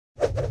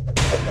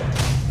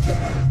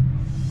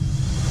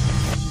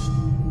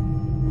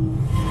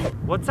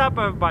What's up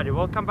everybody,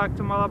 welcome back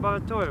to my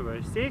laboratory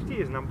where safety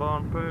is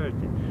 #1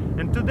 priority.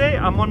 And today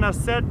I'm on a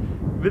set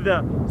with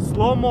a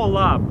slow-mo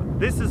lab.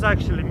 This is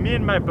actually me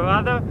and my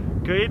brother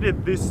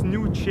created this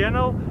new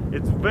channel.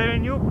 It's very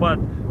new, but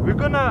we're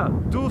gonna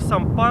do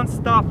some fun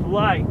stuff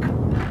like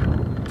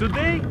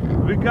today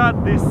we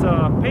got this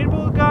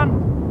paintball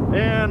gun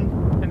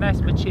and a nice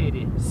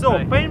machete. So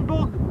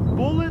paintball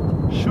bullet,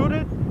 shoot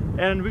it,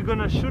 and we're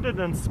gonna shoot it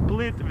and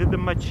split with the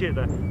machete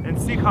and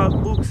see how it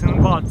looks in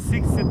about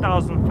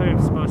 60,000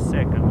 frames per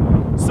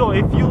second. So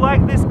if you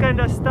like this kind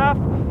of stuff,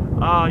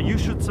 you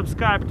should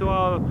subscribe to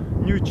our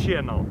new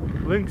channel.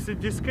 Links in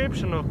the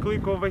description or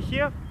click over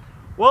here.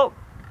 Well,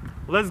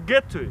 let's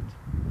get to it.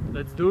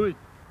 Let's do it.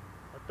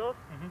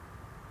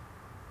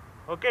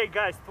 Okay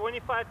guys,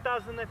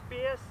 25,000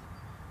 FPS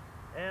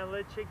and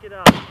let's check it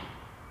out.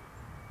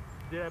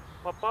 Did I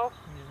попал?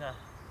 Не знаю.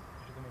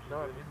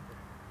 Давай.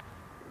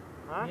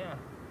 А? Не.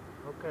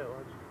 Окей,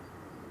 ладно.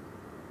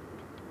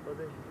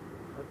 Подожди.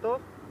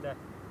 Готов? Да.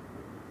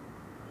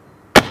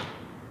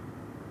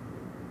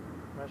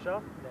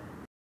 Нажал? Да.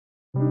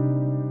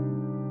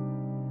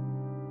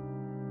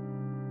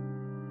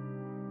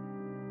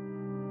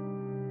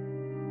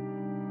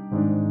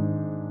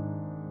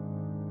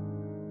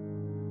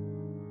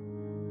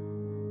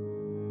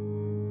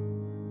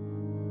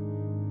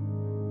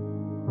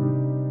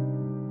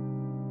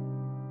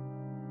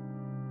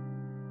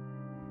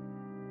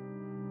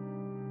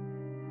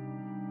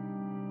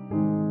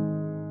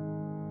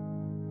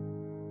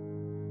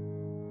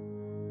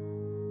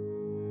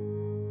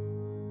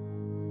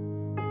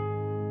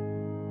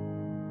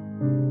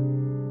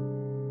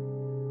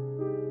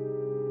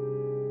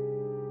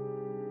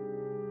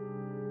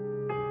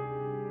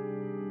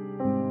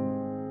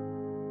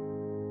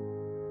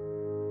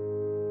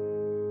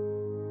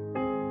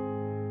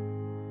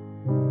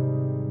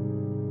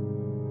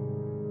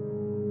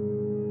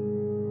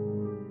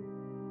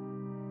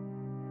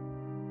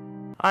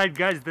 Alright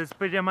guys, that's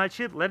pretty much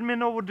it. Let me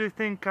know what do you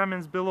think,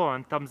 comments below,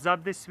 and thumbs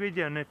up this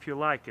video and if you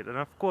like it. And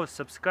of course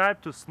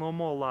subscribe to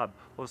Slow-Mo Lab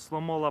or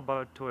Slow-Mo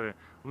Laboratory.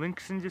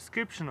 Links in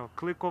description or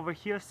click over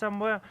here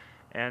somewhere.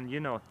 And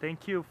you know,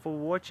 thank you for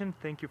watching,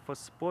 thank you for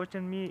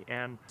supporting me.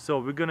 And so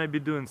we're gonna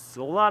be doing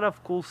a lot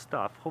of cool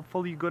stuff.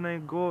 Hopefully you're gonna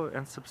go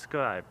and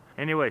subscribe.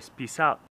 Anyways, peace out.